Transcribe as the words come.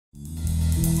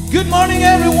Good morning,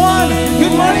 everyone.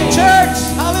 Good morning, church.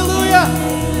 Hallelujah.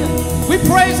 We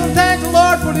praise and thank the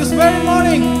Lord for this very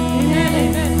morning.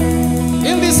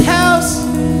 In this house,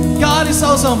 God is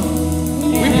awesome.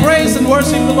 We praise and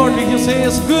worship the Lord because He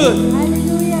is good.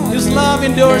 His love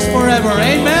endures forever.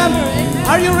 Amen.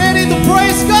 Are you ready to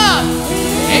praise God?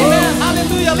 Amen.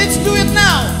 Hallelujah. Let's do it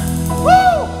now. Woo!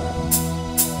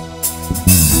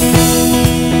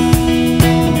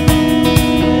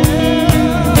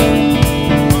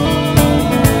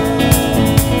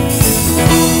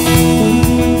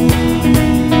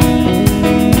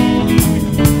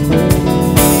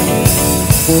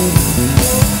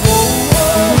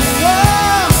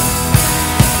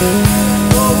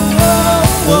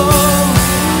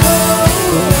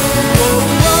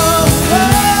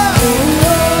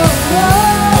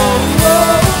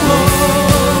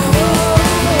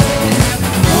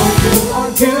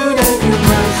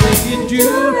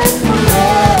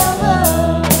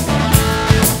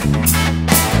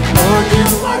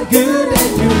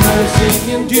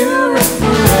 Endureth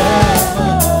forever.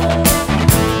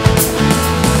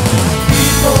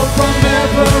 People from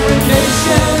every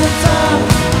nation and tongue,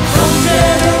 from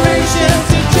generation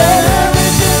to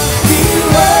generation, we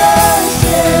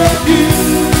worship you.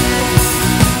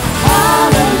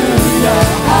 Hallelujah,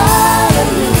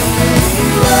 hallelujah, we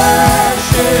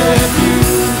worship you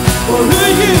for who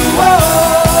you are.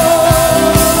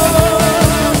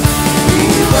 We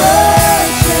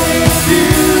worship you.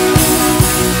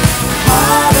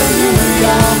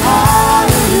 Hallelujah,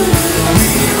 hallelujah,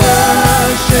 we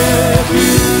worship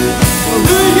you for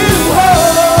who you are.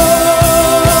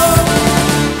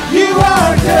 You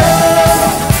are good.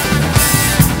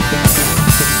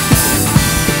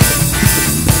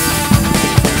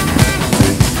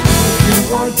 You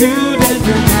are good and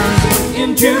your mercy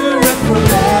endureth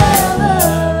forever.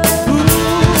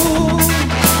 Ooh.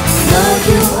 Lord,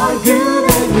 you are good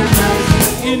and your mercy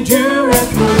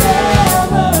endureth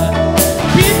forever.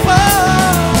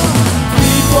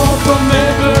 From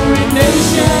every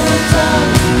nation and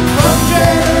tongue, from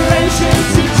generation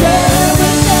to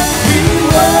generation, we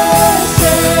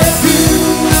worship you.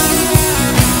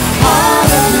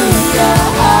 Hallelujah,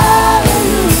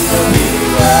 hallelujah, we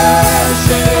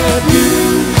worship you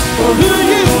for who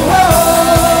you are.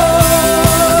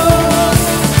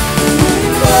 We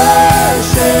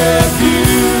worship you.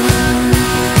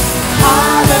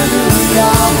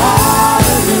 Hallelujah,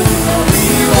 hallelujah, we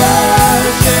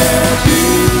worship you.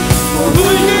 Who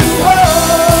you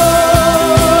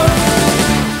are.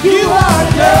 You are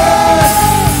good.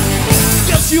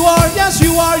 Yes, you are. Yes,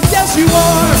 you are. Yes, you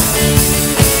are.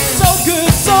 So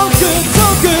good, so good, so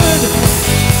good.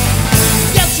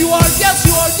 Yes, you are. Yes,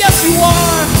 you are. Yes, you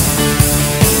are.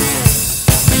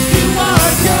 You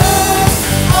are good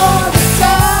all the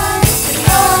time,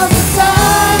 all the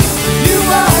time. You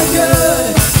are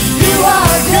good. You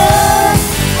are good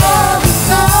all the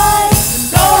time,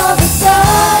 all the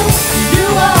time. You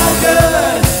are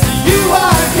good. You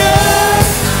are good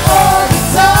all the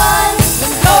time,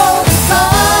 and all the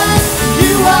time.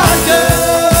 You are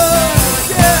good.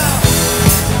 Yeah.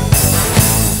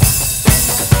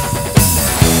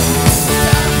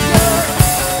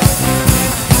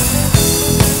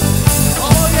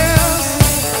 Oh, yes.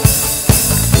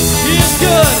 He is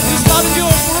good. His love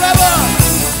endures forever.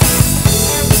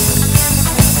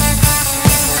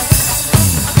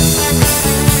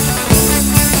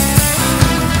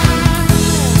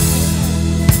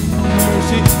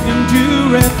 Mercy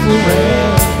endureth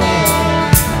forever.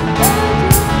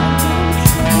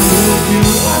 Lord, you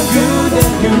are good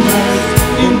and your mercy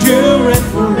endureth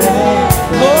forever.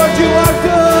 Lord, you are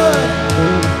good.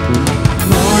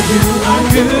 Lord, you are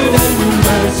good and your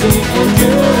mercy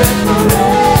endureth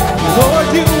forever. Lord,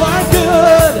 you are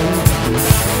good.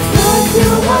 Lord,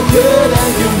 you are good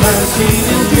and your mercy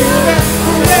endureth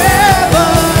forever.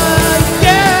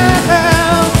 Yeah.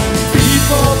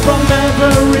 People from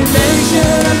every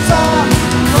nation and tongue,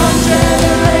 from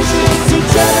generation to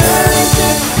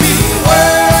generation, we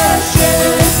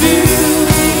worship you.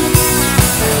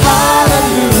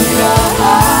 Hallelujah,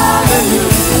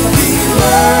 hallelujah, we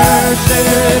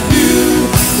worship you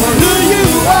for who you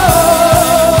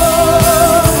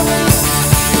are.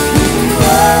 We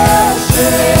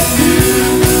worship you.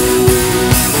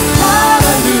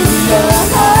 Hallelujah.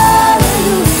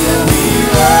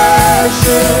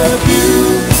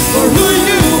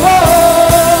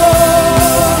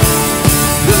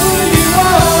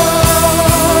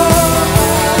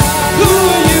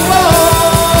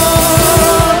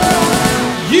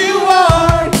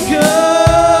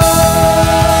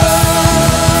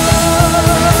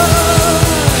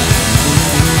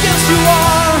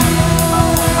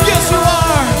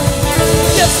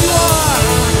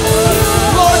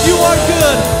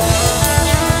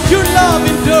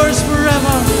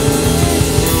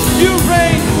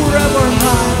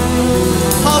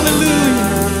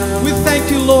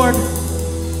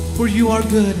 Lord, for you are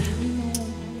good.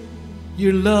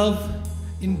 Your love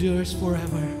endures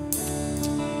forever.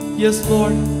 Yes,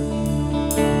 Lord.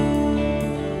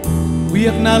 We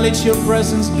acknowledge your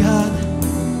presence, God,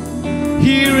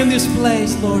 here in this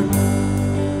place, Lord.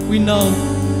 We know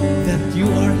that you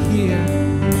are here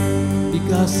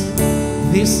because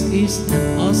this is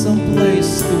an awesome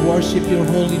place to worship your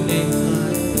holy name,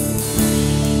 God.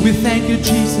 We thank you,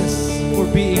 Jesus, for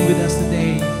being with us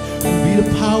today. Be the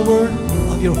power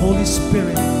of your Holy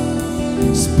Spirit.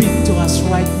 Speak to us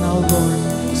right now, Lord.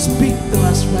 Speak to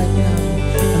us right now.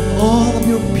 And all of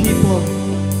your people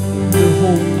in their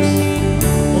homes,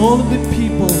 all of the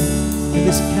people in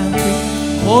this country,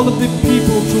 all of the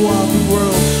people throughout the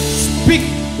world, speak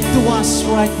to us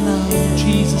right now in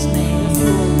Jesus' name.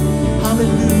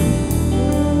 Hallelujah.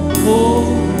 Oh,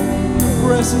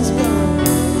 presence, God.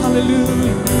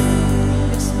 Hallelujah.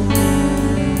 Yes, Lord.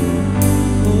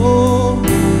 Oh.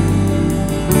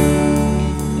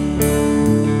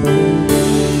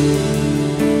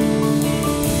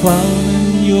 Found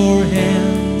in your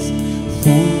hands,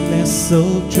 fullness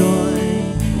of joy,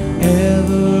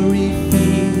 every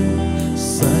fear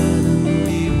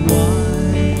suddenly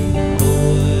wiped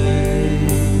away.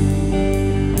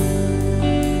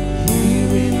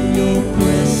 Here in your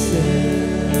presence,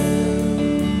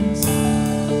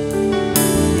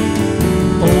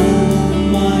 all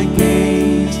my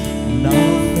gaze now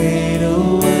fade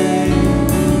away.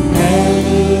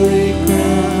 Every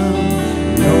crown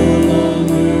no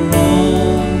longer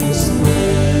on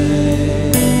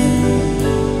display.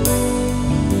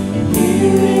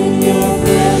 Here in your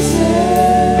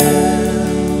presence,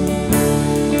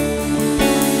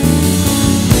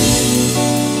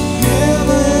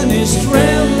 heaven is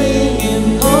trembling in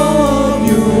all of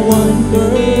your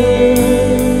wonders.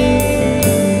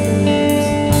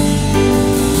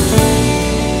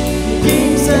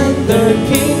 Kings and their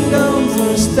kingdoms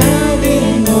are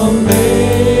standing amazed.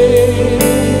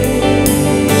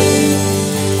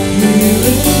 Here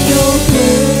in your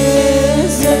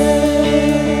presence,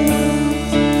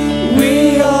 we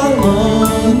are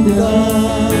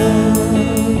undone.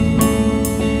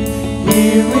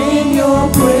 Here in your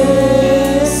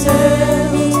presence,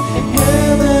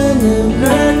 heaven and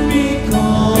earth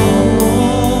become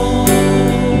one.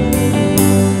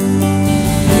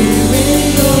 Here in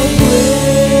your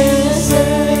presence,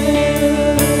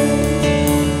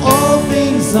 all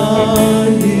things are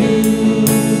new.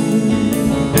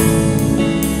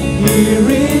 Here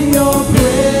in your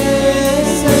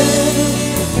presence,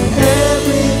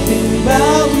 everything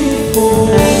bow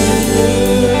before you.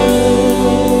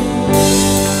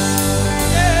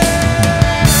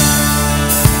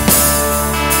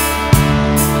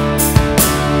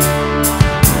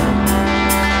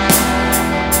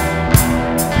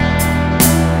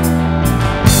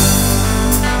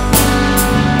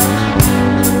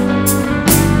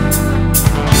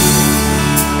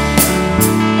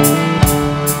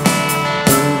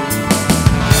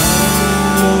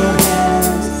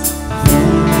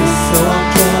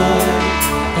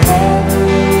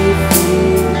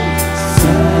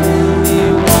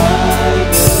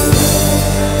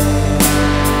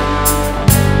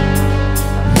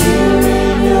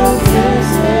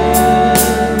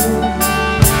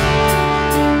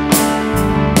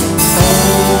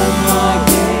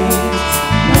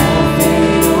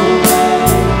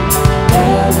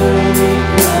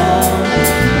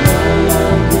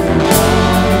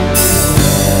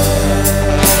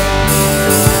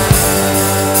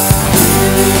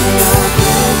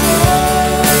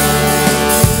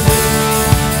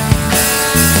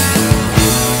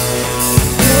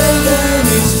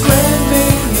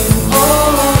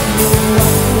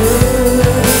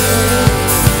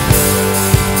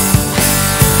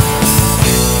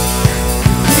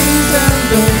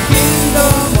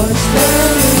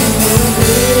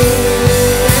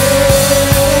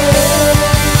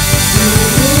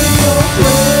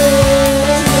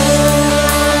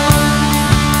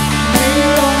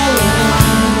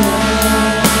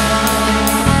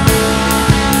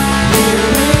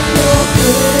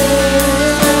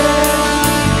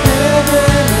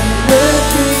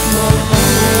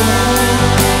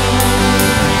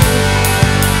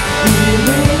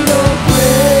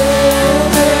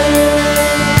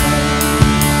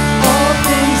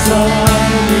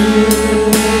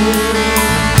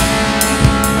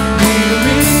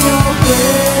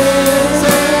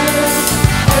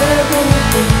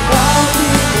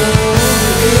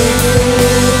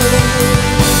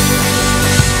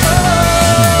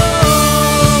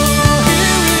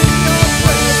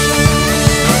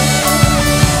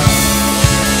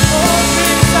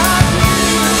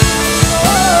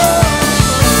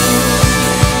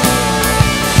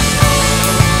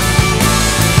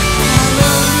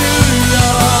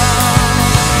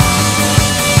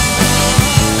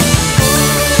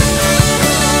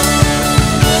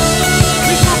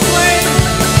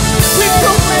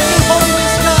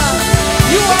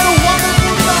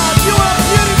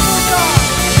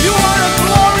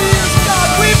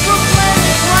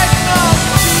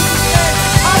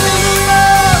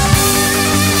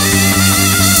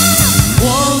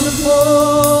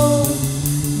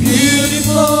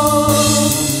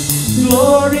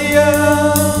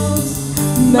 glorious,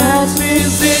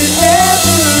 matchless in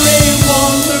every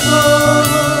wonderful,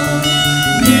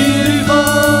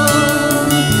 beautiful,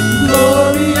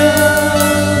 glorious,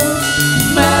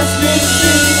 matchless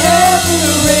in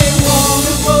every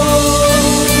wonderful,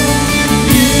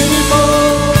 beautiful,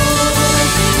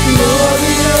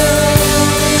 glorious,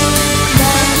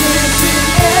 matchless in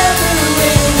every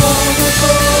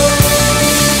wonderful,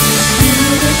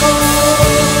 beautiful,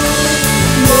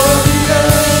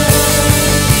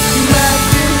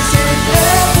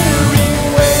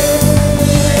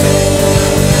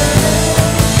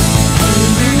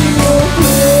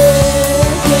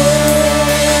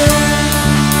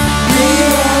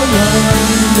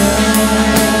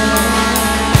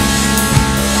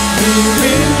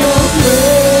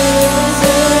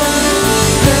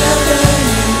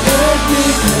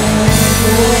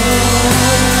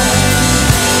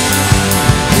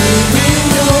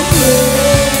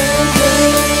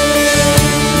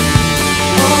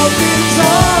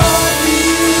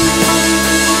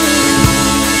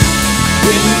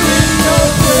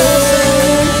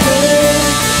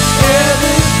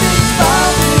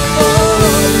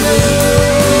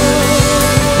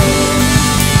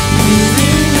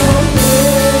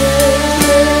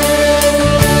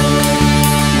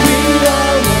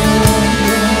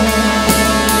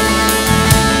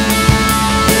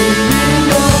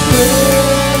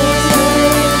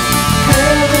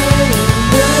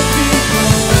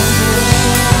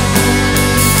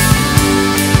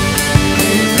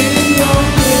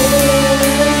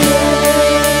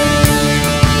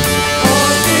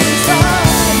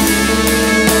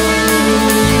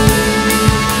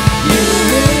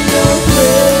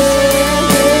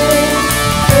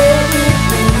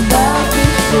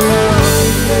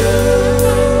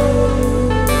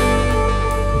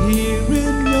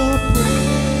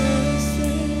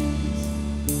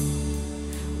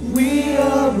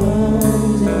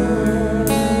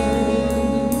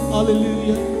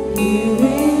 hallelujah.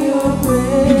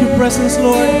 In your presence,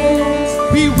 Lord,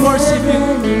 we worship you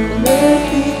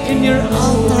in your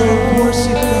altar of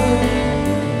worship, God.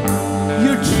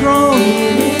 Your throne,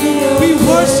 we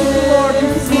worship you, Lord, in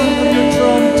front of your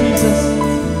throne, Jesus.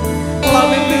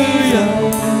 Hallelujah.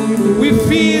 We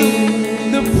feel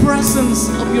the presence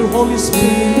of your Holy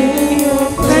Spirit.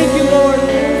 Thank you, Lord.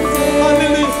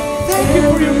 Hallelujah. Thank you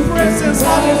for your presence.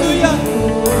 Hallelujah.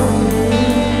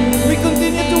 We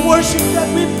continue to worship that.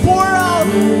 We pour out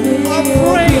our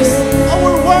praise,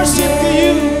 our worship to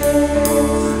you.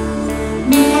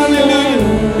 Hallelujah.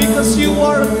 Because you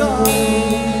are God.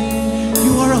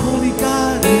 You are a holy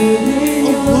God. Worthy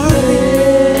of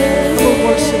our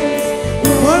worship.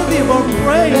 Worthy of our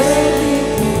praise.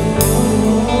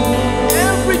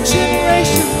 Every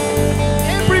generation,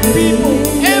 every people,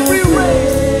 every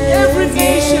race, every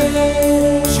nation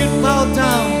should bow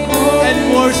down and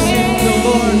worship the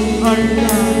Lord our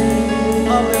God.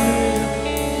 Hallelujah.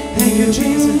 Thank you,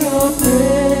 Jesus.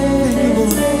 Thank you,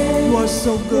 Lord. You are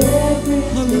so good.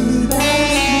 Hallelujah.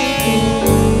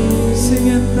 Sing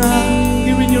it now.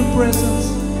 Here in your presence.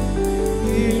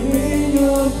 Here in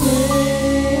your presence.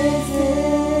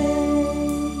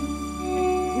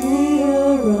 We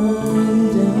are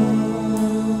undone.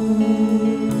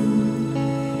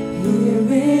 Here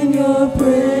in your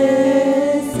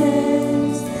presence.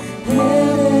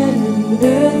 Heaven and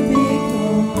earth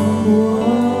become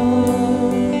one.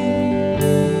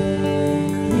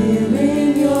 Here in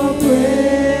your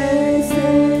presence,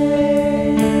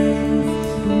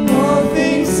 all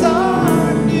things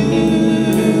are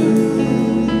new.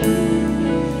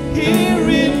 Here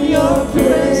in your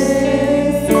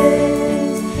presence,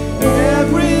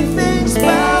 everything's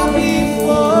bowed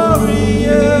before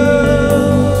you.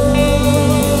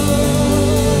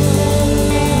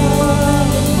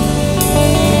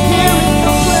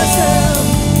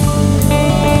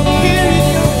 Here in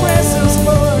your presence,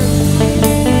 Lord.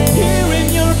 Here in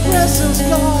your presence,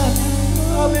 God.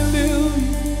 Hallelujah.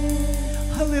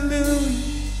 Hallelujah.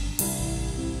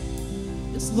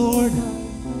 Yes, Lord.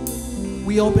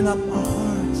 We open up our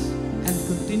hearts and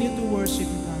continue to worship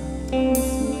you, God.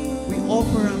 We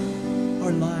offer up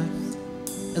our lives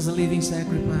as a living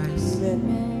sacrifice.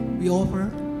 We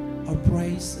offer our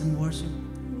praise and worship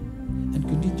and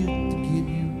continue to give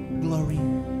you glory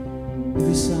with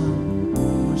this song.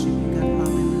 Worship you, God.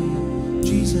 Hallelujah.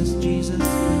 Jesus, Jesus,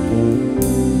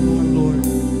 you are Lord.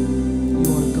 You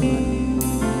are God.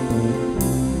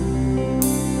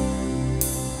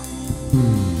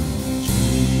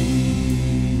 Jesus,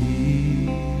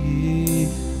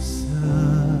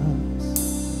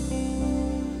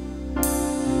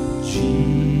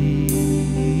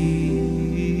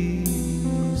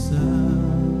 Jesus.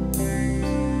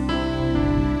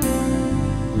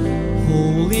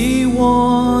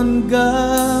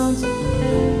 God's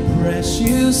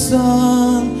precious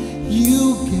Son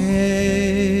you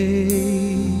gave.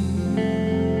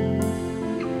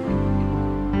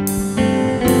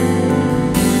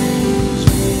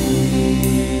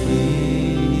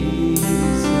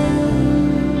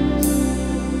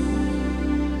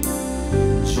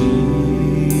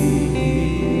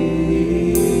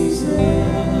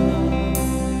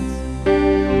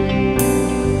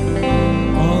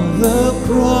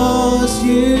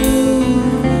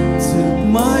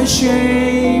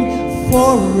 Shame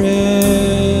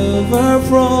forever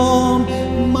from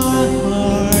my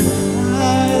heart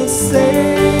I'll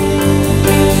say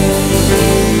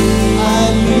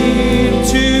I live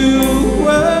to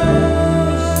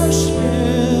worship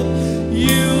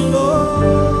you,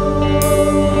 Lord,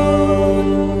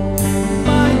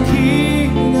 my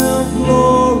King of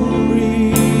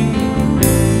glory,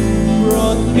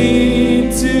 brought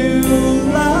me to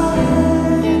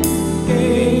life,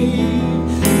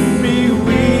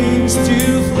 to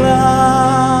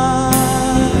fly.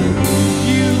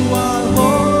 You are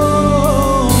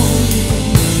holy,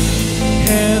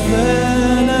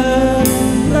 heaven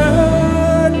and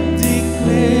earth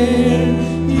declare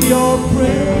your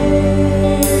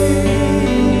praise,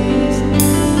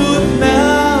 both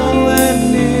now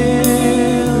and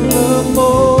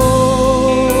evermore.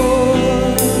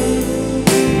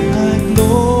 I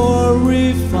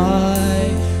glorify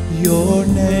your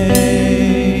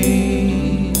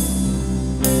name.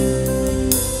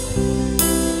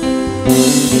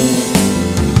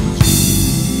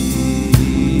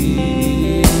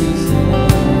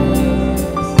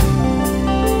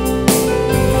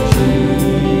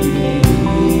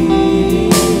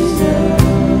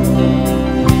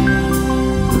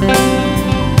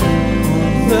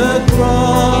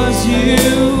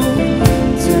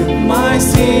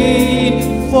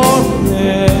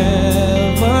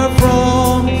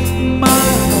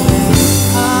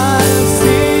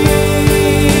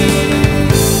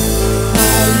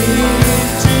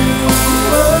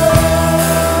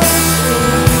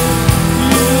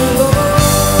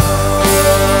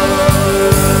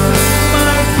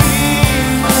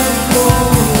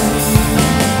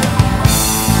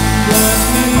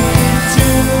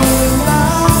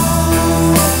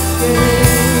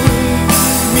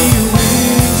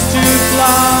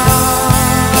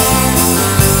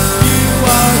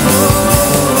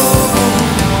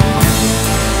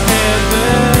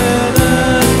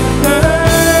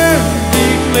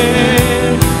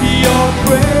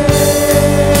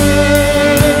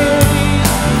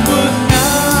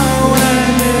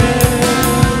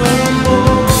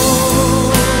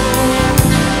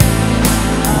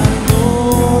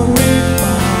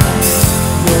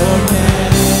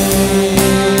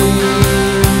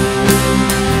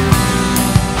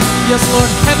 Yes,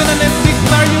 Lord, heaven and earth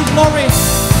declare your glory.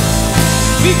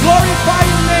 We glorify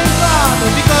your name, God,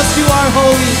 because you are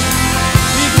holy.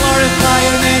 We glorify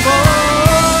your name, oh.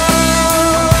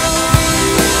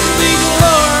 We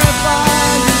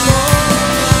glorify you, Lord.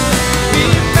 We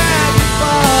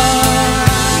magnify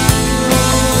you,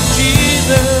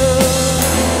 Jesus.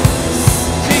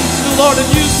 Sing to the Lord a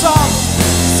new song.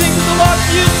 Sing to the Lord a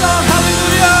new song.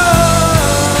 Hallelujah.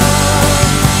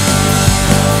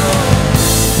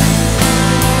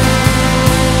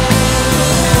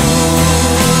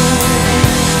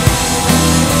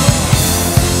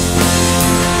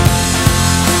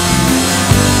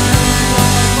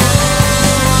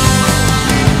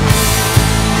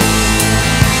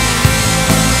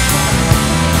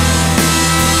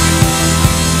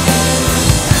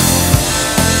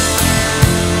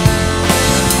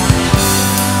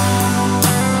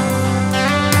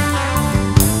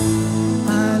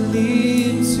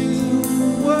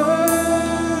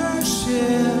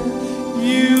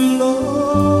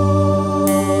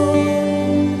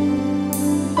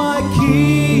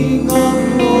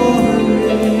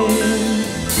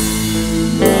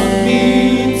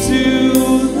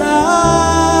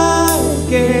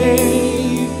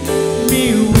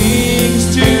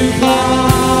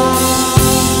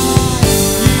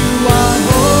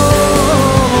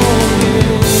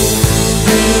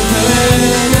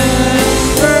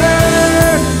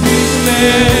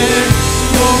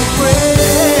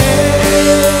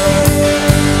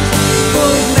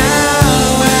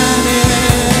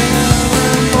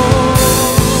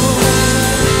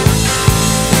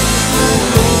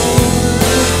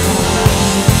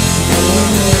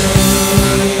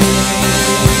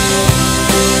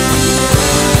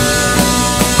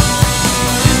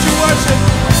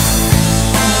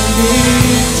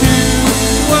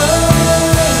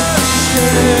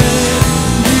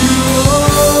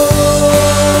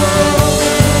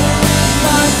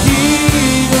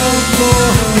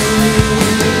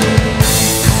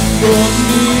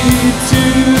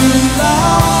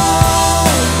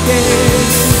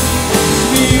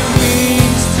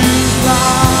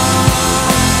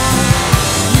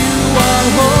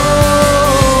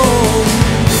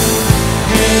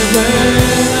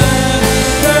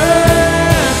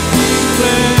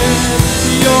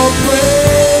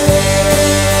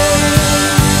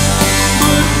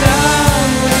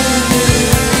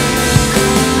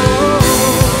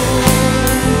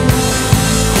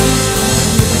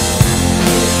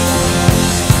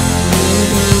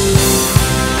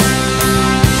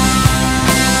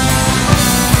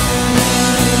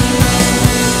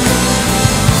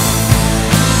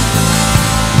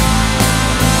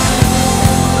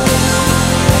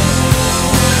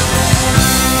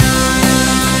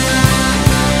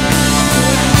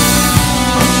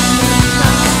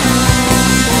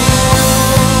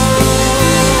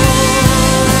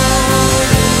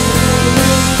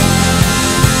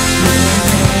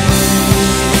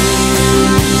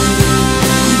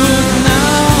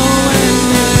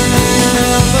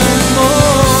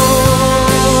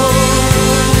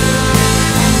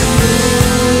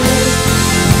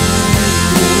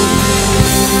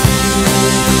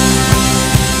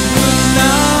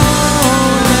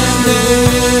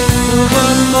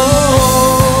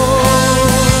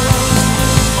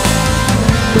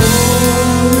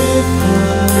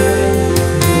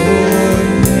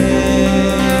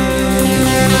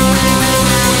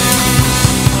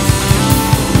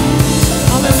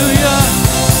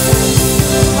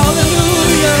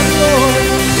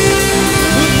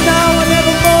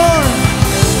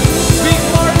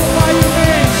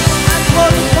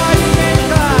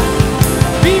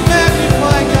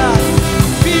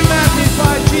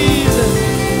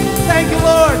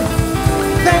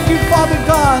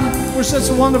 Such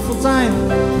a wonderful time.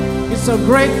 It's a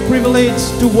great privilege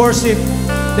to worship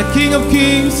the King of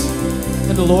Kings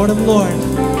and the Lord of Lords,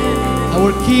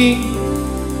 our King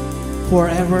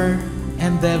forever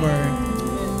and ever.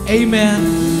 Amen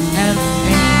and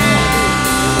amen.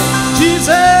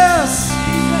 Jesus!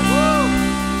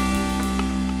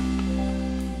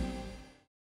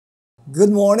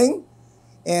 Good morning,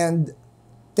 and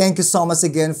thank you so much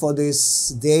again for this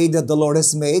day that the Lord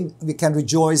has made. We can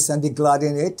rejoice and be glad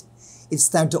in it. It's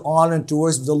time to honor and to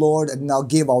worship the Lord and now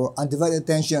give our undivided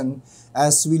attention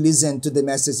as we listen to the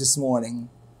message this morning.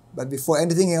 But before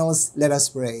anything else, let us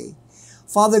pray.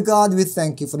 Father God, we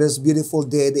thank you for this beautiful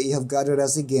day that you have gathered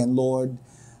us again, Lord.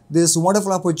 This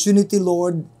wonderful opportunity,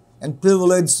 Lord, and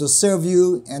privilege to serve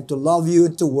you and to love you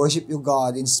and to worship you,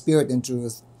 God, in spirit and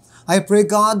truth. I pray,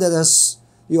 God, that as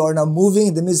you are now moving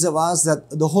in the midst of us, that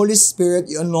the Holy Spirit,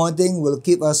 your anointing, will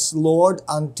keep us, Lord,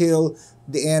 until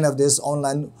the end of this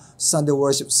online Sunday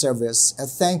worship service. And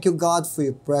thank you, God, for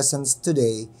your presence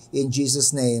today. In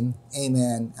Jesus' name,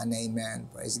 amen and amen.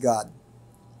 Praise God.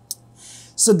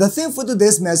 So the theme for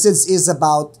today's message is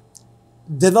about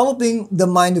developing the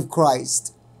mind of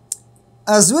Christ.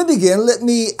 As we begin, let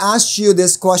me ask you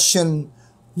this question.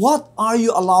 What are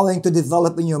you allowing to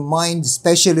develop in your mind,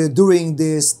 especially during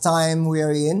this time we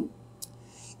are in?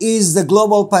 Is the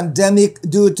global pandemic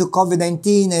due to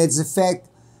COVID-19 and its effect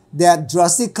that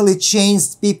drastically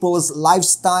changed people's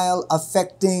lifestyle,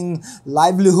 affecting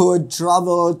livelihood,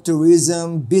 travel,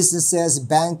 tourism, businesses,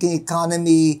 banking,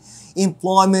 economy,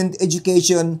 employment,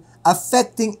 education,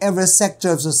 affecting every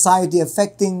sector of society,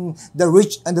 affecting the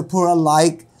rich and the poor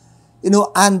alike,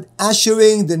 and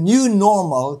ushering the new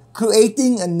normal,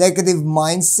 creating a negative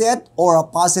mindset or a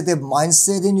positive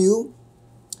mindset in you?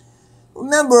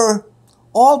 Remember,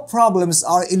 all problems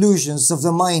are illusions of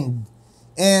the mind.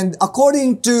 And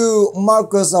according to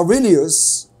Marcus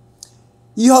Aurelius,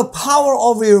 you have power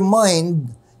over your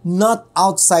mind, not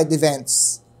outside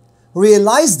events.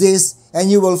 Realize this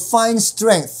and you will find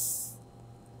strength.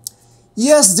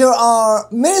 Yes, there are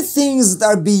many things that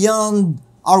are beyond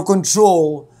our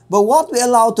control, but what we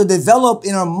allow to develop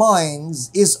in our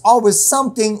minds is always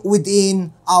something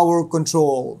within our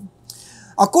control.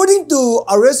 According to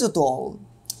Aristotle,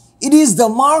 it is the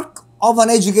mark of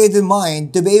an educated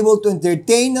mind to be able to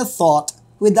entertain a thought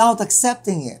without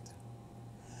accepting it.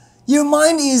 Your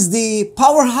mind is the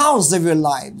powerhouse of your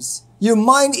lives. Your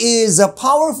mind is a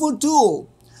powerful tool.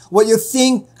 What you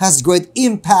think has great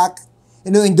impact,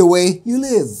 in the way you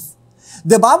live.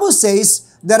 The Bible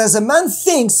says that as a man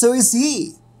thinks, so is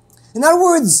he. In other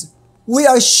words, we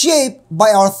are shaped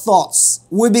by our thoughts.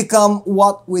 We become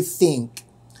what we think.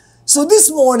 So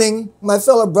this morning, my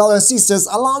fellow brothers and sisters,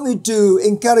 allow me to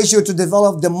encourage you to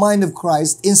develop the mind of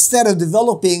Christ instead of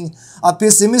developing a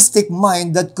pessimistic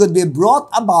mind that could be brought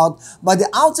about by the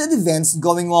outside events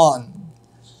going on.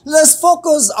 Let's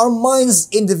focus our minds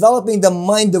in developing the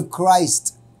mind of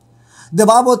Christ. The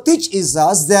Bible teaches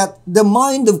us that the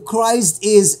mind of Christ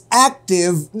is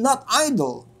active, not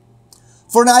idle.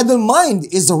 For an idle mind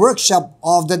is the workshop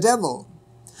of the devil.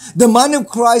 The mind of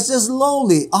Christ is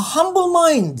lowly, a humble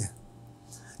mind.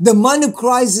 The mind of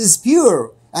Christ is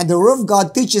pure, and the Word of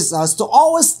God teaches us to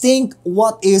always think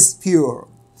what is pure.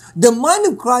 The mind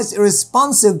of Christ is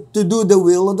responsive to do the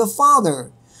will of the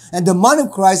Father. And the mind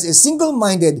of Christ is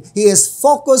single-minded. He is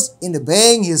focused in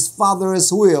obeying His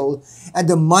Father's will. And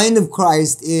the mind of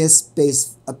Christ is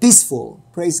peaceful.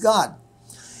 Praise God.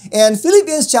 And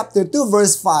Philippians chapter 2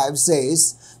 verse 5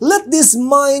 says, "Let this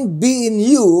mind be in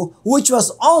you, which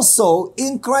was also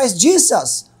in Christ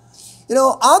Jesus."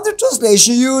 Other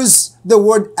translations use the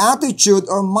word attitude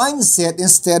or mindset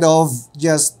instead of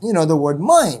just, the word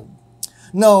mind.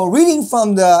 Now, reading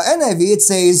from the NIV, it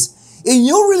says, "In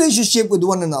your relationship with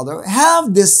one another,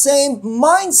 have the same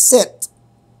mindset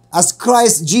as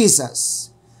Christ Jesus."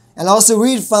 And also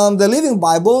read from the Living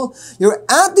Bible, "Your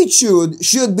attitude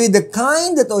should be the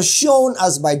kind that was shown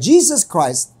us by Jesus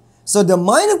Christ." So the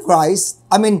mind of Christ,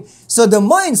 so the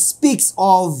mind speaks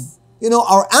of,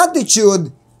 our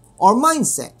attitude or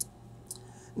mindset.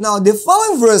 Now, the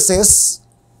following verses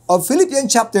of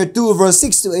Philippians chapter 2, verse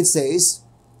 6 to 8 says,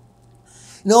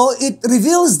 it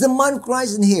reveals the man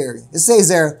Christ in here. It says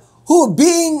there, who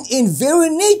being in very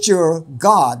nature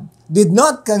God, did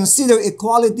not consider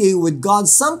equality with God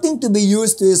something to be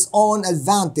used to his own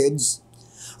advantage.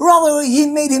 Rather, he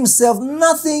made himself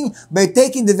nothing by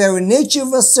taking the very nature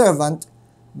of a servant,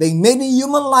 being made in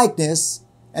human likeness,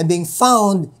 and being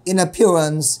found in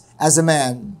appearance as a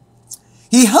man.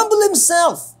 He humbled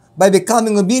himself by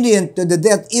becoming obedient to the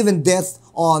death, even death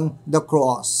on the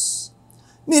cross.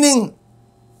 Meaning,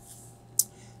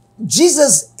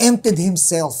 Jesus emptied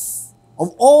himself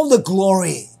of all the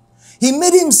glory. He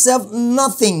made himself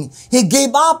nothing. He gave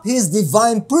up his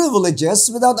divine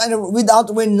privileges without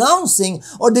renouncing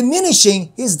or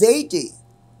diminishing his deity,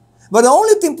 but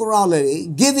only temporarily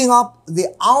giving up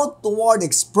the outward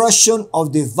expression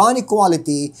of divine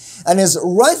equality and his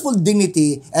rightful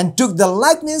dignity, and took the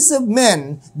likeness of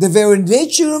men, the very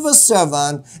nature of a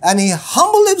servant, and he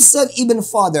humbled himself even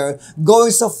further,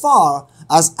 going so far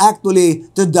as actually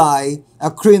to die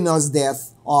a criminal's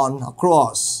death on a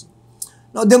cross.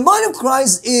 Now, the mind of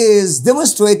Christ is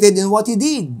demonstrated in what he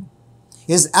did.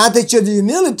 His attitude of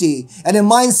humility and a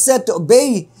mindset to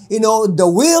obey,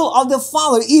 the will of the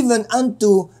Father, even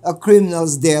unto a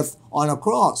criminal's death on a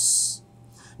cross.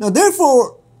 Now,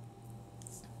 therefore,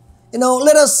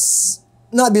 let us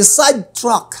not be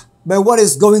sidetracked by what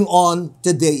is going on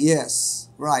today. Yes,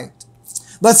 right.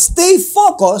 But stay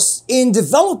focused in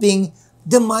developing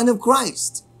the mind of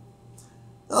Christ.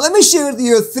 Now, let me share with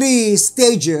you 3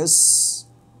 stages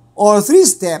or 3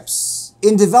 steps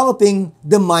in developing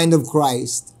the mind of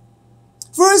Christ.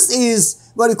 First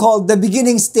is what we call the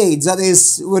beginning stage. That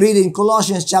is, we read in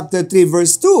Colossians chapter 3,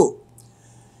 verse 2.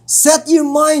 Set your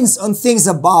minds on things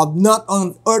above, not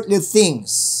on earthly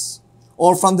things.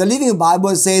 Or from the Living Bible,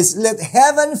 it says, let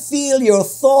heaven fill your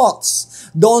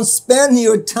thoughts. Don't spend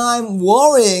your time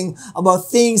worrying about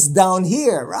things down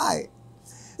here, right?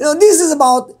 This is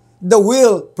about the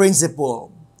will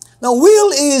principle. Now,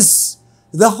 will is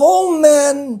the whole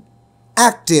man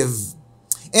active.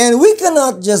 And we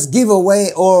cannot just give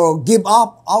away or give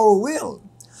up our will.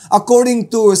 According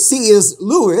to C.S.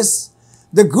 Lewis,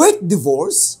 The Great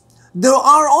Divorce, there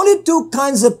are only 2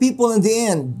 kinds of people in the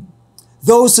end.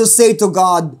 Those who say to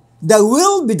God, thy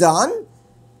will be done,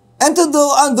 and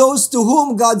those to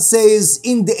whom God says,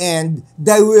 in the end,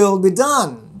 thy will be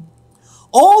done.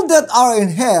 All that are in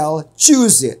hell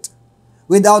choose it.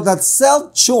 Without that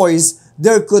self-choice,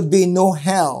 there could be no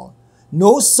hell.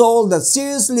 No soul that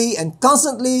seriously and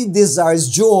constantly desires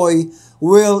joy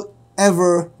will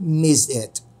ever miss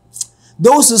it.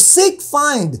 Those who seek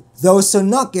find, those who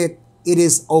knock it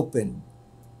is open.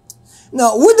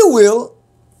 Now, with the will,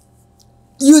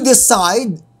 you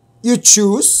decide, you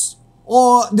choose,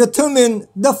 or determine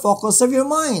the focus of your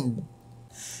mind.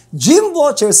 Jim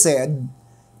Butcher said,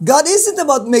 God isn't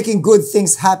about making good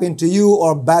things happen to you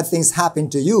or bad things happen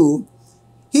to you.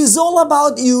 He's all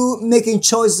about you making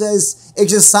choices,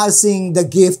 exercising the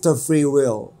gift of free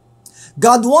will.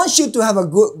 God wants you to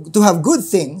have good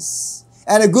things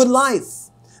and a good life,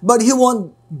 but He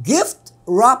won't gift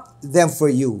wrap them for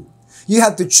you. You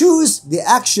have to choose the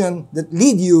action that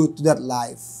lead you to that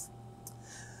life.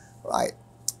 Right?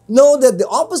 Know that the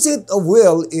opposite of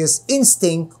will is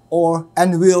instinct or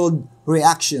unwilled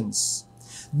reactions.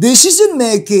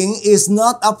 Decision-making is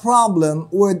not a problem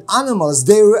with animals.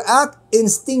 They react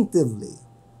instinctively.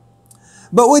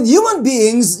 But with human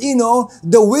beings,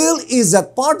 the will is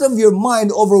that part of your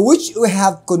mind over which you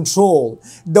have control.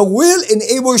 The will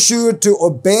enables you to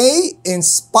obey in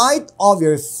spite of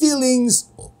your feelings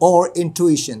or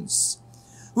intuitions.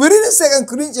 We read in 2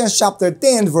 Corinthians chapter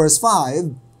 10, verse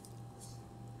 5,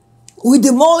 we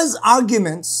demolish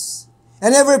arguments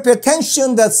and every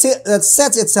pretension that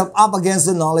sets itself up against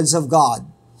the knowledge of God.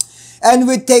 And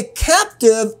we take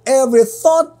captive every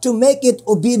thought to make it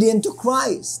obedient to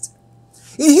Christ.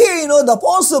 In here, the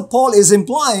Apostle Paul is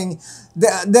implying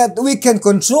that we can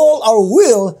control our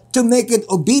will to make it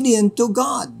obedient to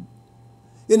God.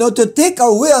 To take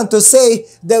our will and to say,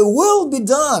 "Thy will be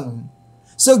done."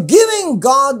 So giving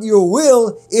God your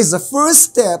will is the first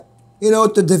step,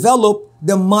 to develop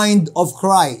the mind of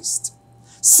Christ.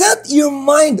 Set your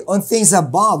mind on things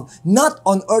above, not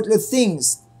on earthly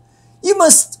things. You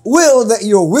must will that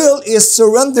your will is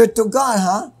surrendered to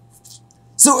God,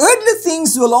 So earthly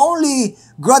things will only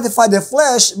gratify the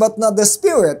flesh, but not the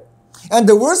spirit. And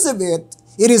the worst of it,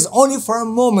 it is only for a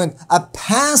moment, a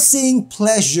passing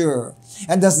pleasure,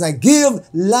 and does not give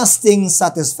lasting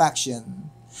satisfaction.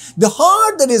 The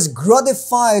heart that is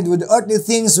gratified with earthly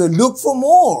things will look for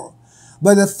more.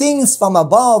 But the things from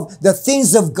above, the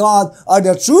things of God, are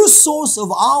the true source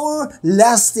of our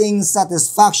lasting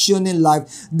satisfaction in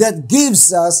life that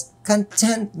gives us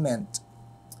contentment.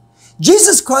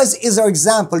 Jesus Christ is our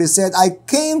example. He said, I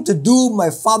came to do my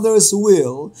Father's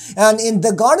will. And in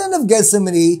the Garden of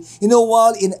Gethsemane,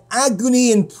 while in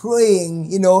agony and praying,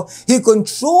 he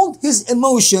controlled his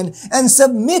emotion and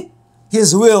submit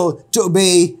his will to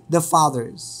obey the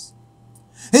Father's.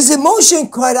 His emotion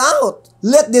cried out,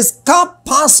 let this cup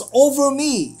pass over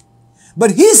me.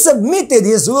 But he submitted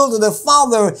his will to the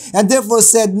Father and therefore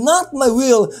said, not my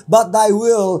will, but thy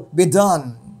will be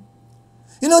done.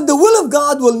 The will of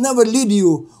God will never lead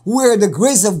you where the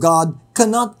grace of God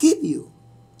cannot keep you.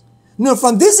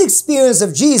 From this experience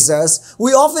of Jesus,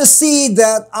 we often see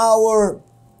that our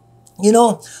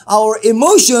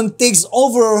emotion takes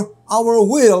over our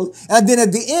will, and then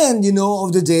at the end,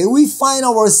 of the day, we find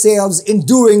ourselves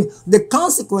enduring the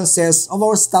consequences of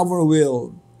our stubborn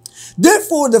will.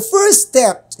 Therefore, the first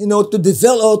step,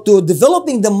 to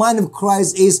developing the mind of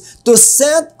Christ is to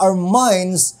set our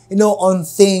minds, on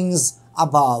things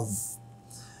above.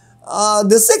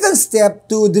 The second step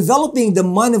to developing the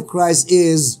mind of Christ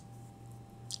is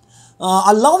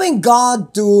allowing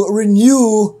God to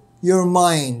renew your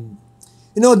mind.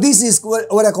 This is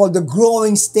what I call the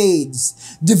growing stage.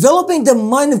 Developing the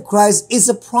mind of Christ is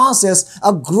a process,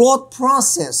 a growth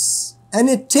process, and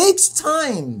it takes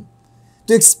time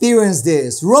to experience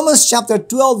this. Romans chapter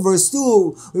 12 verse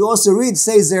 2, we also read,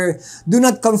 says there, do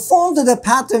not conform to the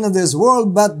pattern of this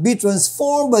world, but be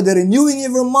transformed by the renewing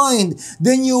of your mind.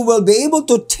 Then you will be able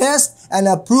to test and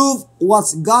approve what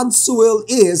God's will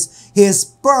is,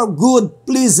 His good,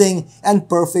 pleasing, and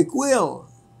perfect will.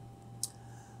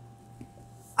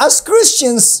 As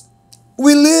Christians,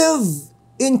 we live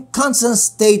in constant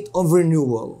state of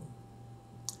renewal.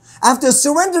 After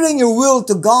surrendering your will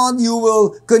to God, you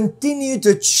will continue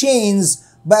to change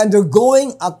by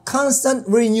undergoing a constant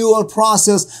renewal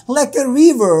process like a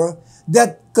river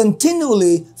that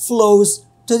continually flows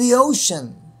to the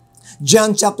ocean.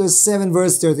 John chapter 7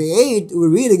 verse 38, we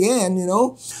read again,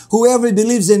 whoever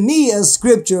believes in me, as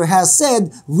scripture has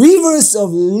said, rivers of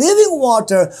living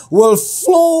water will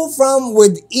flow from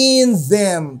within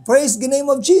them. Praise the name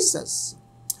of Jesus.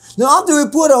 Now, after we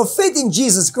put our faith in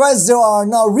Jesus Christ, there are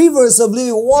now rivers of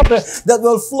living water that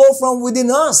will flow from within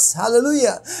us.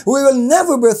 Hallelujah. We will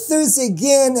never be thirsty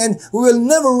again, and we will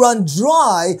never run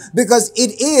dry because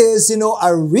it is,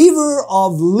 a river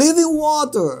of living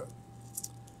water.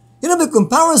 By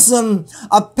comparison,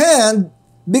 a pond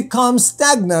becomes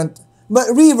stagnant, but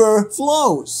river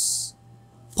flows.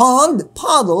 Pond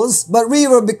puddles, but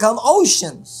river become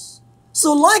oceans.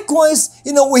 So likewise,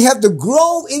 we have to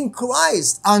grow in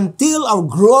Christ until our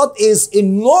growth is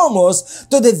enormous.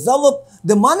 To develop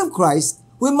the mind of Christ,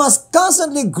 we must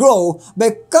constantly grow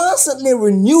by constantly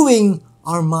renewing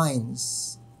our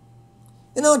minds.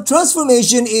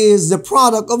 Transformation is the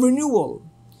product of renewal.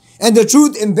 And the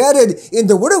truth embedded in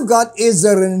the Word of God is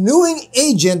a renewing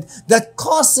agent that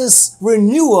causes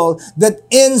renewal that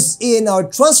ends in our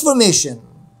transformation.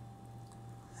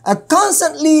 A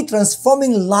constantly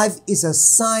transforming life is a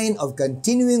sign of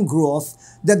continuing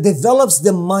growth that develops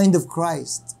the mind of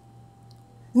Christ.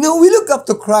 We look up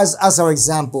to Christ as our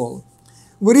example.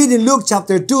 We read in Luke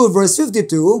chapter 2 verse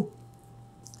 52,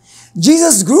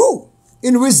 Jesus grew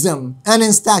in wisdom and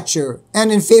in stature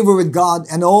and in favor with God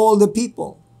and all the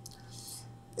people.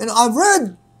 I've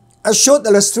read a short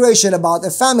illustration about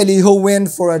a family who went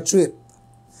for a trip.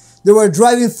 They were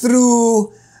driving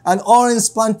through an orange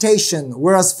plantation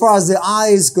where, as far as the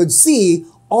eyes could see,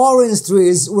 orange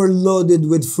trees were loaded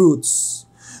with fruits.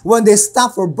 When they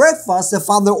stopped for breakfast, the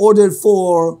father ordered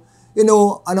for,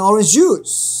 an orange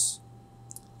juice.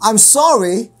 I'm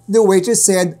sorry, the waiter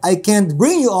said, I can't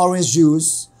bring you orange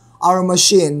juice. Our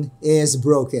machine is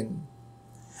broken.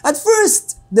 At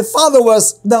first, the father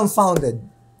was dumbfounded.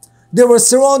 They were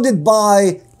surrounded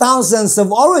by thousands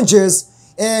of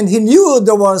oranges, and he knew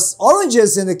there was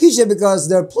oranges in the kitchen because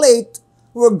their plate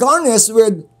were garnished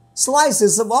with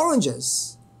slices of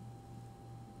oranges.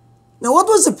 Now, what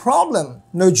was the problem?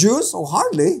 No juice? Oh,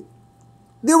 hardly.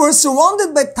 They were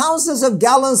surrounded by thousands of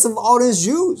gallons of orange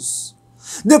juice.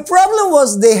 The problem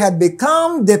was they had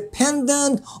become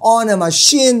dependent on a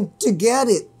machine to get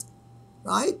it.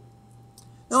 Right?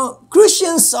 Now,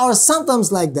 Christians are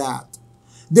sometimes like that.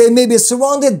 They may be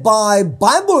surrounded by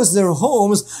Bibles in their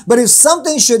homes, but if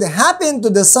something should happen to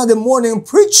the Sunday morning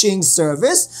preaching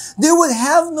service, they would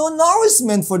have no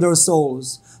nourishment for their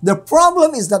souls. The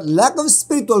problem is that lack of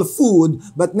spiritual food,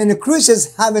 but many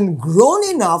Christians haven't grown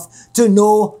enough to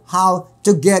know how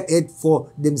to get it for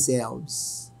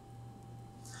themselves.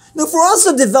 Now, for us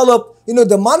to develop,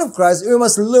 the mind of Christ, we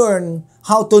must learn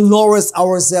how to nourish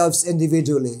ourselves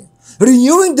individually.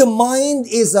 Renewing the mind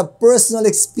is a personal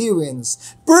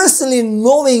experience. Personally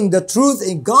knowing the truth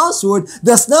in God's Word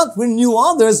does not renew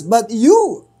others, but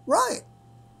you, right?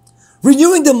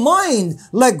 Renewing the mind,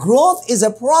 like growth, is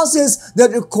a process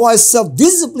that requires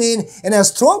self-discipline and a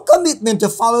strong commitment to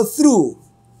follow through.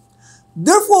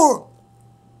 Therefore,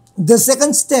 the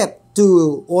second stage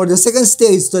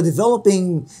to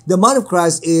developing the mind of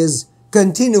Christ is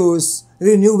continuous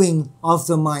renewing of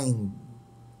the mind.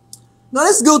 Now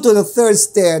let's go to the third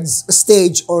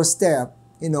stage or step.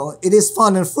 It is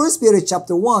found in 1 Peter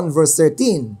chapter 1, verse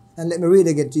 13. And let me read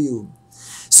again to you.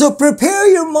 So prepare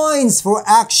your minds for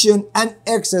action and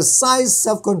exercise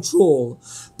self-control.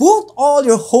 Put all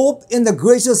your hope in the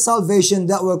gracious salvation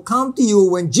that will come to you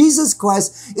when Jesus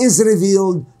Christ is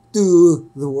revealed to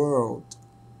the world.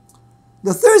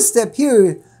 The third step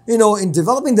here, in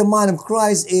developing the mind of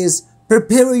Christ is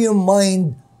preparing your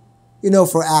mind,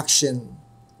 for action.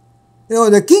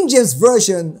 The King James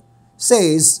Version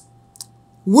says,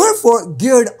 "Wherefore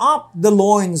gird up the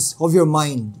loins of your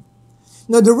mind."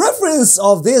 Now, the reference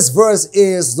of this verse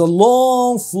is the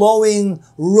long flowing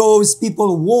robes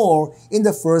people wore in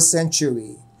the first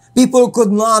century. People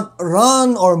could not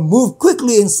run or move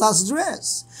quickly in such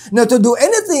dress. Now, to do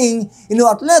anything,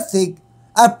 athletic,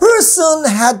 a person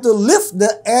had to lift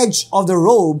the edge of the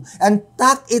robe and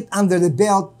tuck it under the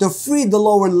belt to free the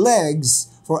lower legs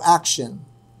for action.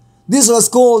 This was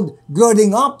called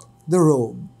girding up the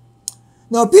robe.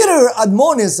 Now, Peter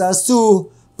admonishes us to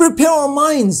prepare our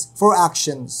minds for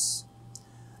actions.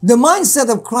 The mindset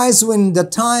of Christ when the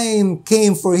time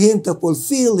came for him to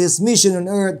fulfill his mission on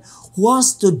earth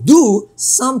was to do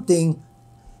something,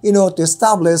 to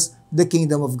establish the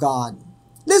kingdom of God.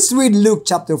 Let's read Luke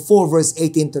chapter 4, verse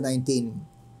 18 to 19.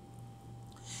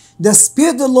 "The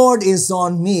Spirit of the Lord is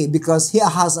on me because He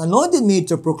has anointed me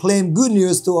to proclaim good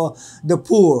news to the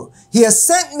poor. He has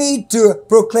sent me to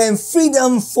proclaim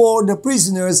freedom for the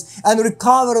prisoners and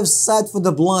recovery of sight for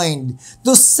the blind,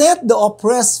 to set the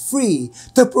oppressed free,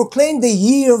 to proclaim the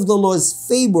year of the Lord's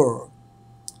favor."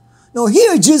 Now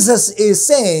here Jesus is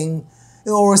saying,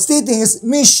 or stating his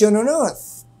mission on earth.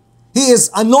 He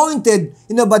is anointed,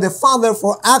 by the Father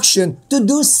for action to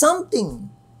do something.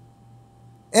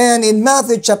 And in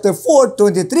Matthew chapter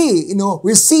 4:23,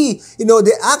 we see,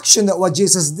 the action that what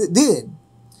Jesus did.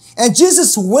 And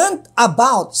Jesus went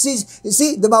about,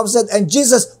 the Bible said, and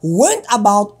Jesus went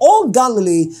about all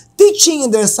Galilee, teaching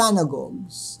in their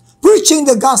synagogues, preaching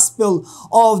the gospel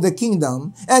of the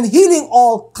kingdom, and healing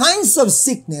all kinds of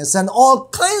sickness and all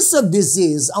kinds of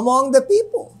disease among the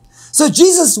people. So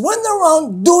Jesus went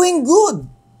around doing good.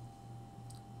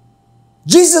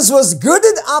 Jesus was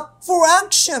girded up for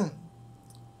action.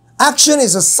 Action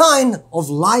is a sign of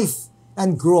life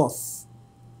and growth.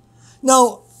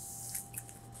 Now,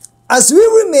 as we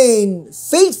remain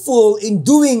faithful in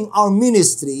doing our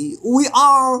ministry, we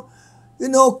are,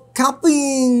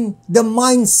 copying the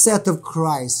mindset of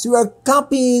Christ. We are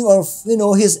copying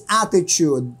His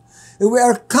attitude. We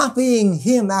are copying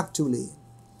Him actually.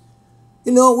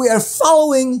 We are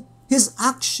following His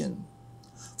action.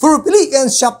 For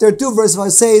Philippians chapter 2 verse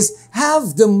 5 says,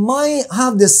 have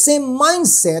the same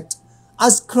mindset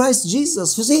as Christ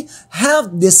Jesus. You see,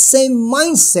 have the same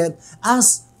mindset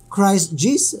as Christ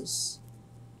Jesus.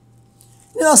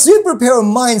 As we prepare our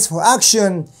minds for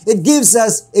action, it gives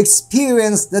us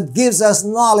experience that gives us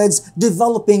knowledge,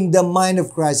 developing the mind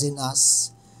of Christ in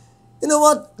us. You know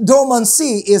what?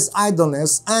 Dormancy is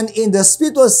idleness, and in the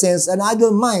spiritual sense, an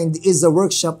idle mind is the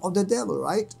workshop of the devil,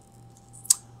 right?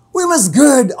 We must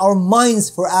gird our minds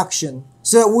for action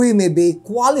so that we may be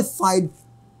qualified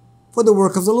for the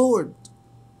work of the Lord.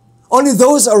 Only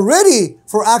those who are ready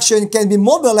for action can be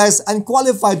mobilized and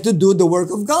qualified to do the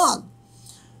work of God.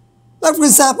 Like for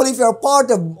example, if you are part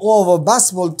of a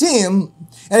basketball team,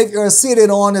 and if you are seated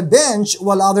on a bench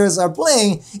while others are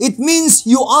playing, it means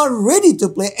you are ready to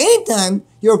play anytime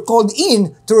you're called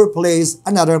in to replace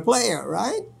another player,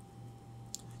 right?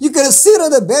 You can sit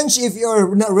on the bench if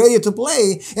you're not ready to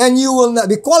play, and you will not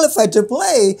be qualified to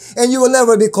play, and you will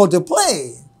never be called to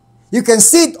play. You can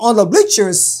sit on the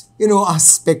bleachers, as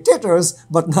spectators,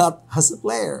 but not as a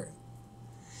player.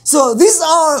 So these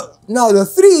are now the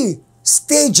three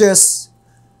stages,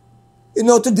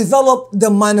 to develop the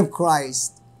mind of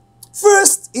Christ.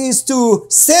 First is to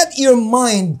set your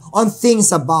mind on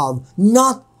things above,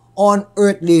 not on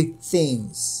earthly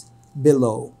things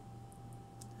below.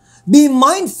 Be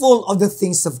mindful of the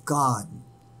things of God.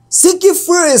 Seek ye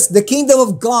first the kingdom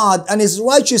of God and His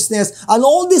righteousness, and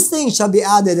all these things shall be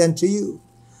added unto you.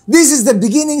 This is the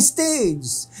beginning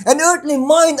stage. An earthly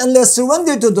mind, unless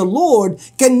surrendered to the Lord,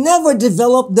 can never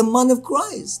develop the mind of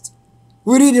Christ.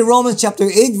 We read in Romans chapter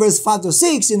 8, verse 5 to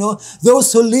 6,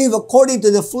 those who live according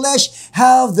to the flesh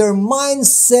have their mind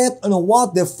set on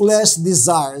what the flesh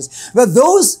desires. But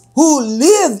those who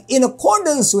live in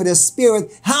accordance with the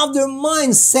Spirit have their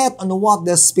mind set on what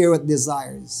the Spirit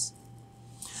desires.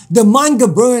 The mind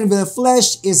governed by the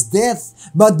flesh is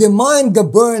death, but the mind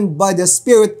governed by the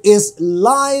Spirit is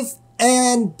life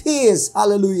and peace.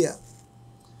 Hallelujah.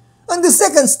 And the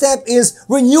second step is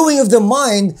renewing of the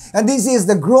mind, and this is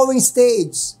the growing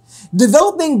stage.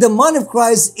 Developing the mind of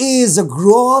Christ is a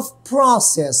growth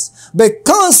process by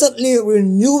constantly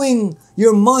renewing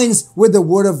your minds with the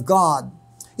Word of God.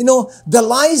 The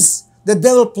lies the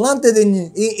devil planted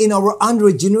in our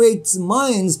unregenerate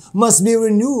minds must be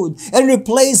renewed and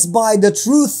replaced by the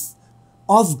truth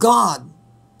of God.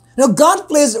 God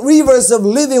placed rivers of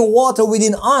living water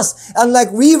within us, and like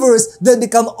rivers that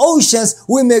become oceans,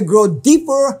 we may grow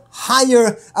deeper,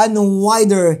 higher, and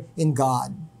wider in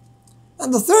God.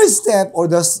 And the third step, or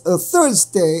the third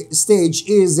stage,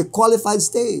 is the qualified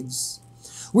stage.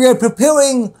 We are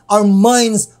preparing our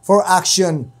minds for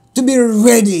action, to be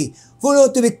ready,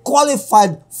 to be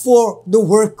qualified for the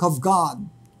work of God.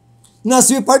 Now,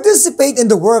 as we participate in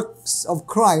the works of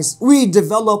Christ, we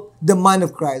develop the mind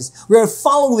of Christ. We are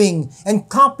following and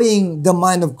copying the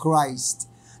mind of Christ.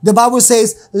 The Bible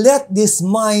says, let this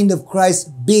mind of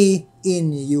Christ be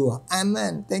in you.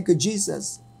 Amen. Thank you,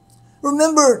 Jesus.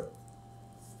 Remember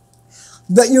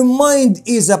that your mind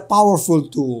is a powerful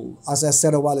tool, as I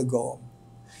said a while ago.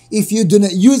 If you do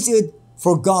not use it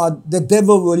for God, the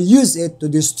devil will use it to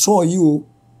destroy you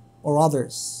or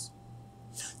others.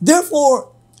 Therefore,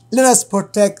 let us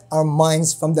protect our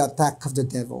minds from the attack of the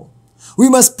devil. We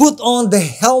must put on the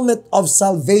helmet of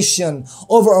salvation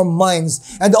over our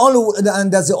minds, and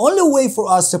that's the only way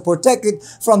for us to protect it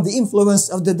from the influence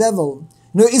of the devil.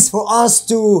 Is for us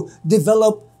to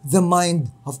develop the mind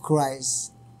of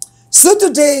Christ. So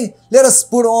today, let us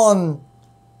put on,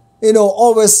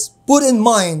 always put in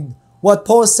mind what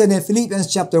Paul said in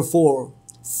Philippians chapter 4.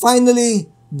 Finally,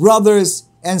 brothers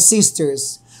and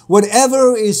sisters,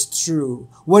 whatever is true,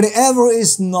 whatever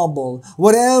is noble,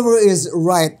 whatever is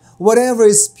right, whatever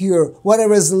is pure,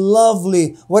 whatever is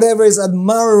lovely, whatever is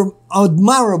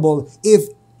admirable, if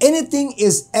anything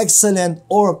is excellent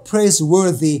or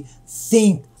praiseworthy,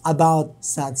 think about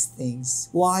such things.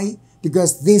 Why?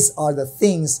 Because these are the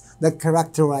things that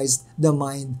characterize the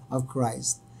mind of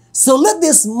Christ. So let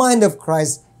this mind of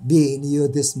Christ be in you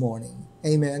this morning.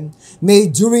 Amen. May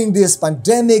during this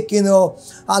pandemic,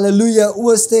 hallelujah,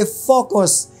 we'll stay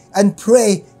focused and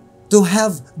pray to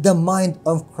have the mind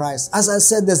of Christ. As I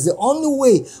said, that's the only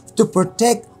way to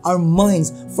protect our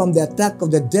minds from the attack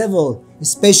of the devil,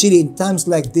 especially in times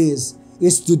like this,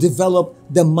 is to develop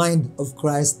the mind of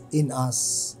Christ in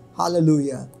us.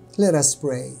 Hallelujah. Let us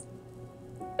pray.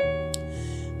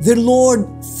 Dear Lord,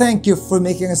 thank you for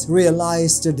making us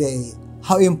realize today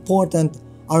how important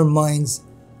our minds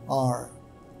are.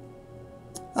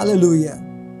 Hallelujah.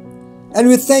 And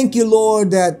we thank you,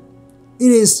 Lord, that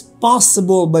it is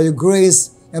possible by your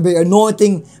grace and by your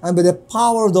anointing and by the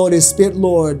power of the Holy Spirit,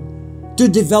 Lord, to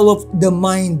develop the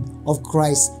mind of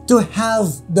Christ, to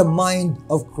have the mind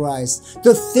of Christ,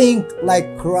 to think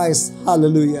like Christ.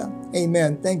 Hallelujah.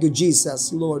 Amen. Thank you,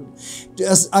 Jesus, Lord.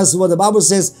 As what the Bible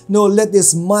says, let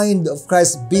this mind of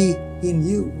Christ be in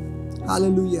you.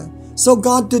 Hallelujah. So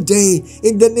God, today,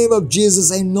 in the name of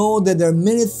Jesus, I know that there are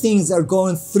many things that are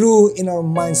going through in our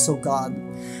minds, oh God.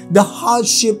 The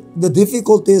hardship, the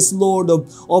difficulties, Lord,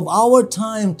 of our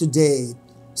time today,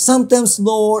 sometimes,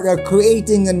 Lord, are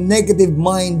creating a negative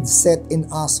mindset in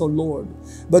us, oh Lord.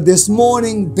 But this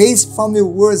morning, based from your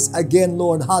words again,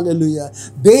 Lord, hallelujah,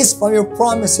 based from your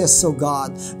promises, oh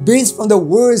God, based from the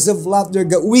words of life, dear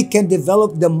God, we can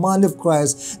develop the mind of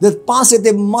Christ, that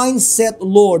positive mindset,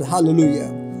 Lord,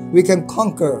 hallelujah. We can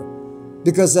conquer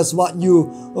because that's what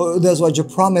you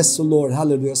promised, Lord.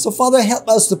 Hallelujah. So Father, help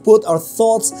us to put our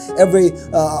thoughts, every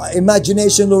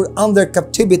imagination, Lord, under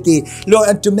captivity, Lord,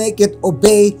 and to make it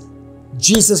obey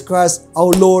Jesus Christ,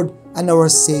 our Lord and our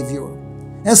Savior.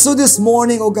 And so this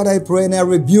morning, oh God, I pray and I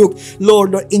rebuke,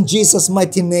 Lord, in Jesus'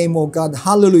 mighty name, oh God,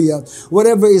 hallelujah.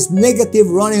 Whatever is negative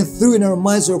running through in our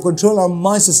minds or control our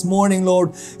minds this morning,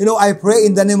 Lord, I pray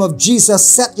in the name of Jesus,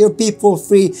 set your people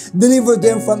free. Deliver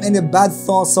them from any bad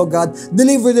thoughts, oh God.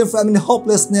 Deliver them from any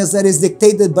hopelessness that is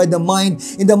dictated by the mind.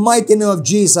 In the mighty name of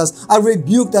Jesus, I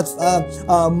rebuke that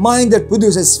mind that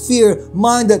produces fear,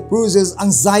 mind that produces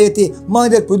anxiety,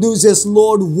 mind that produces,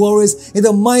 Lord, worries. In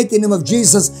the mighty name of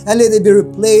Jesus, and let it be replaced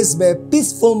replaced by a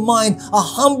peaceful mind, a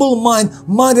humble mind,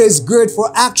 mind that is great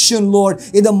for action, Lord,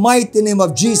 in the mighty name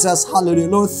of Jesus. Hallelujah.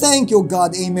 Lord, thank you,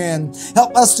 God. Amen.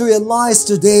 Help us to realize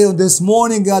today or this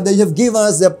morning, God, that you have given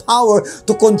us the power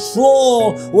to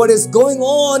control what is going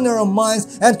on in our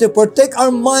minds and to protect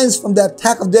our minds from the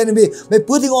attack of the enemy by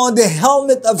putting on the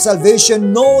helmet of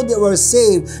salvation. Know that we're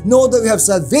saved. Know that we have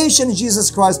salvation in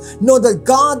Jesus Christ. Know that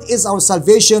God is our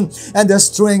salvation and the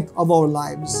strength of our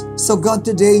lives. So God,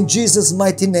 today in Jesus'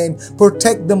 mighty name,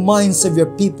 protect the minds of your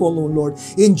people, O Lord.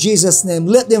 In Jesus' name,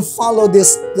 let them follow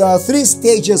these 3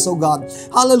 stages, O God.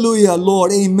 Hallelujah,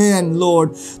 Lord. Amen,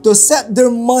 Lord. To set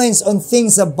their minds on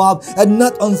things above and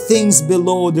not on things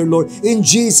below, dear Lord. In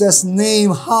Jesus'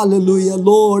 name, hallelujah,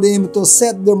 Lord. Amen. To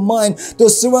set their mind, to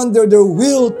surrender their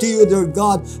will to you, dear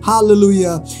God.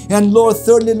 Hallelujah. And Lord,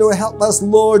 thirdly, Lord, help us,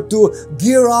 Lord, to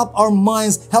gear up our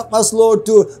minds. Help us, Lord,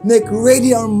 to make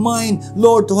ready our mind,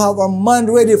 Lord, to have our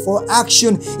mind ready for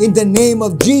action in the name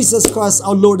of Jesus Christ,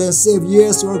 our Lord and Savior.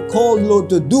 Yes, we are called, Lord,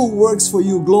 to do works for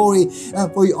you, glory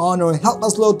and for your honor. Help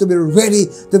us, Lord, to be ready,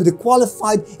 to be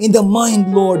qualified in the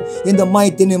mind, Lord, in the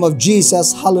mighty name of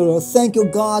Jesus. Hallelujah. Thank you,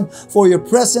 God, for your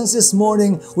presence this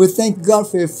morning. We thank God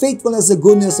for your faithfulness and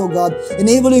goodness, oh God,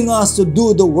 enabling us to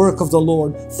do the work of the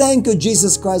Lord. Thank you,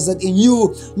 Jesus Christ, that in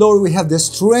you, Lord, we have the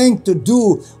strength to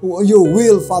do your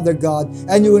will, Father God,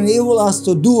 and you enable us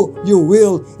to do your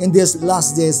will in these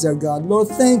last days, dear God. Lord,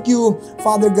 thank you,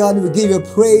 Father God. We give you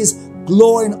praise,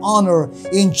 glory, and honor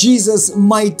in Jesus'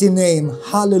 mighty name.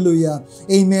 Hallelujah.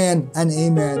 Amen and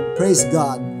amen. Praise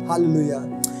God.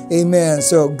 Hallelujah. Amen.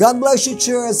 So God bless you,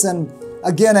 church. And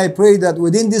again, I pray that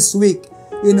within this week,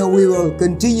 we will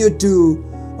continue to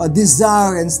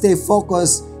desire and stay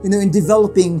focused, in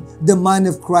developing the mind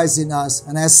of Christ in us.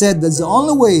 And I said that's the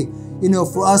only way,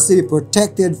 for us to be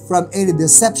protected from any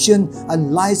deception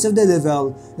and lies of the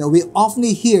devil that we often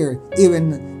hear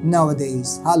even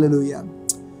nowadays. Hallelujah.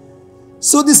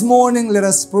 So this morning, let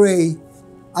us pray.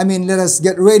 Let us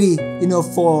get ready,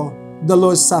 for the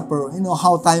Lord's Supper.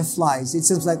 How time flies. It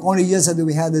seems like only yesterday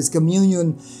we had this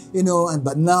communion,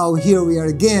 but now here we are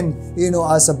again,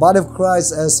 as a body of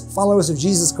Christ, as followers of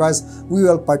Jesus Christ, we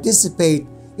will participate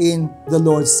in the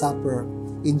Lord's Supper.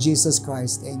 In Jesus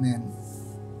Christ, amen.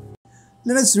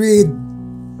 Let us read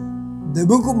the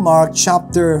book of Mark,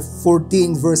 chapter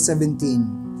 14, verse 17.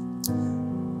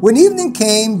 When evening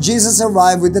came, Jesus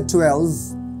arrived with the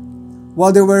 12.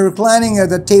 While they were reclining at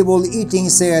the table eating, he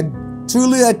said,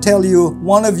 "Truly I tell you,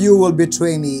 one of you will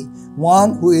betray me,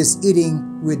 one who is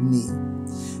eating with me."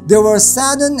 They were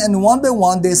saddened, and one by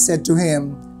one they said to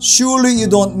him, "Surely you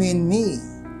don't mean me."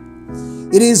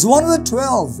 "It is one of the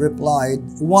 12, replied,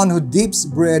 "one who dips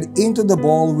bread into the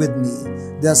bowl with me.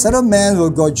 The Son of Man will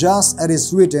go just as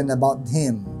is written about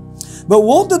him. But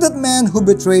woe to that man who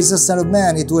betrays the Son of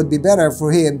Man! It would be better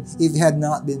for him if he had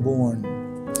not been born."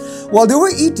 While they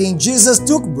were eating, Jesus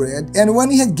took bread, and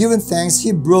when he had given thanks,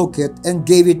 he broke it and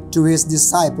gave it to his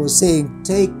disciples, saying,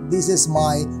 "Take, this is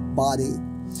my body."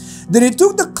 Then he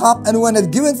took the cup, and when he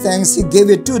had given thanks, he gave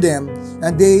it to them,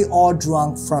 and they all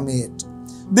drank from it.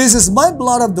 "This is my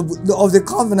blood of the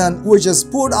covenant, which is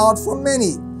poured out for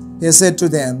many." He said to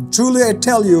them, "Truly I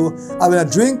tell you, I will not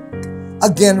drink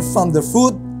again from the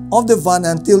fruit of the vine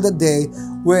until the day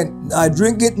when I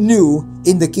drink it new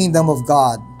in the kingdom of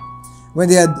God." When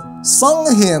they had sung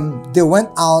a hymn, they went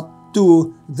out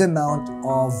to the Mount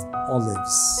of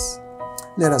Olives.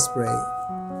 Let us pray.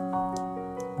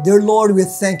 Dear Lord, we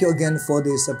thank you again for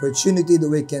this opportunity that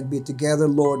we can be together,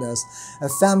 Lord, as a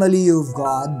family of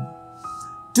God,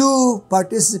 to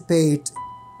participate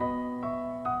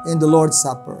in the Lord's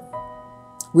Supper.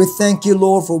 We thank you,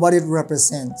 Lord, for what it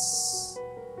represents.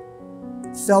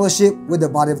 Fellowship with the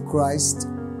body of Christ,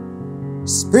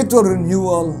 spiritual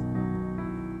renewal,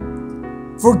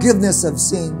 forgiveness of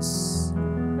sins,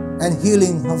 and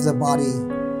healing of the body,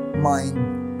 mind,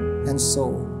 and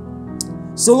soul.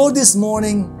 So Lord, this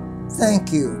morning,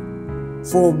 thank you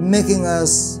for making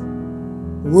us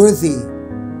worthy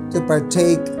to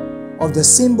partake of the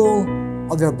symbol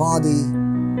of your body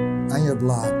and your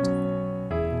blood.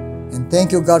 And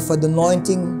thank you, God, for the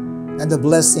anointing and the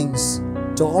blessings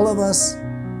to all of us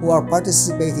who are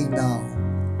participating now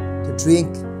to drink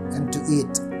and to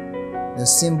eat the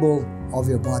symbol of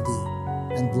your body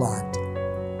and blood.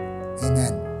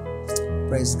 Amen.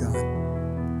 Praise God.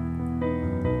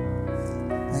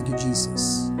 Thank you,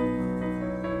 Jesus.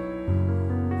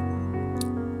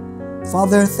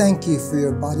 Father, thank you for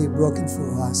your body broken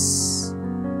for us.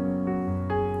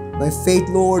 By faith,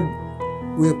 Lord,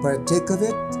 we partake of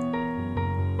it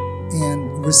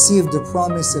and receive the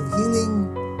promise of healing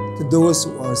to those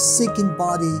who are sick in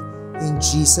body in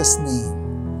Jesus'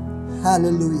 name.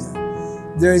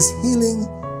 Hallelujah. There is healing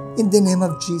in the name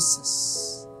of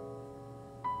Jesus.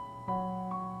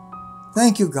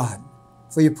 Thank you, God,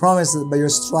 for your promise that by your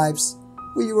stripes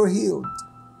we were healed.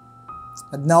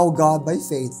 And now, God, by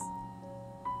faith,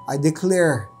 I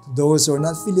declare to those who are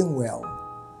not feeling well,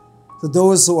 to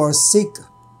those who are sick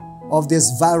of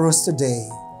this virus today,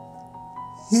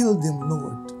 heal them,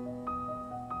 Lord.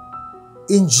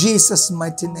 In Jesus'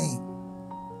 mighty name,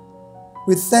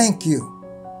 we thank you,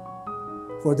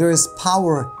 for there is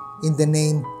power in the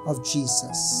name of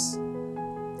Jesus.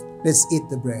 Let's eat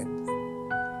the bread.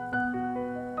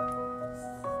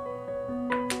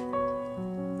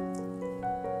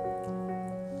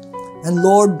 And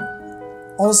Lord,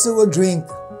 also will drink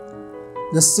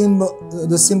the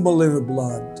symbol of your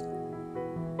blood.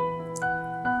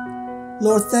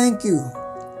 Lord, thank you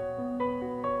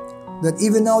that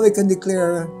even now we can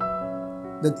declare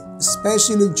that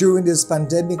especially during this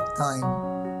pandemic time,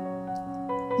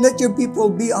 let your people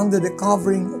be under the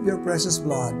covering of your precious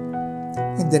blood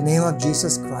in the name of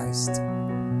Jesus Christ.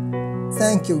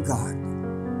 Thank you, God.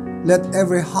 Let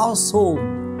every household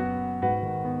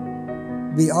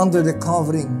be under the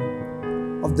covering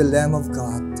of the Lamb of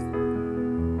God.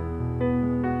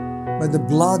 By the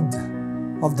blood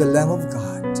of the Lamb of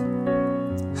God.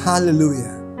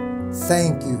 Hallelujah.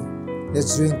 Thank you.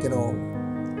 Let's drink it all.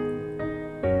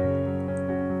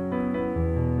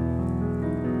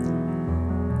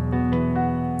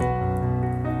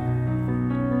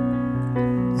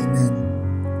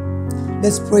 Amen.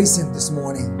 Let's praise Him this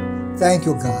morning. Thank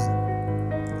you, God.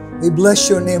 We bless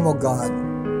your name, O God.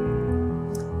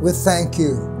 We thank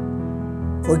you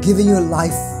for giving your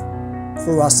life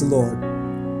for us, Lord.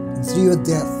 And through your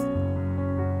death,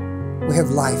 we have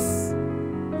life.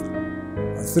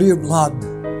 And through your blood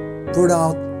poured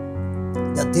out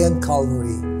that day on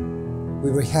Calvary,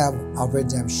 we will have our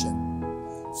redemption.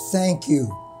 Thank you.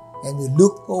 And we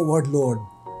look forward, Lord,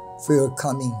 for your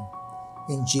coming.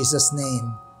 In Jesus'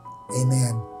 name,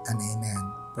 amen and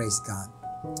amen. Praise God.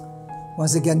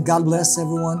 Once again, God bless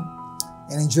everyone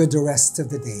and enjoy the rest of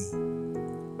the day.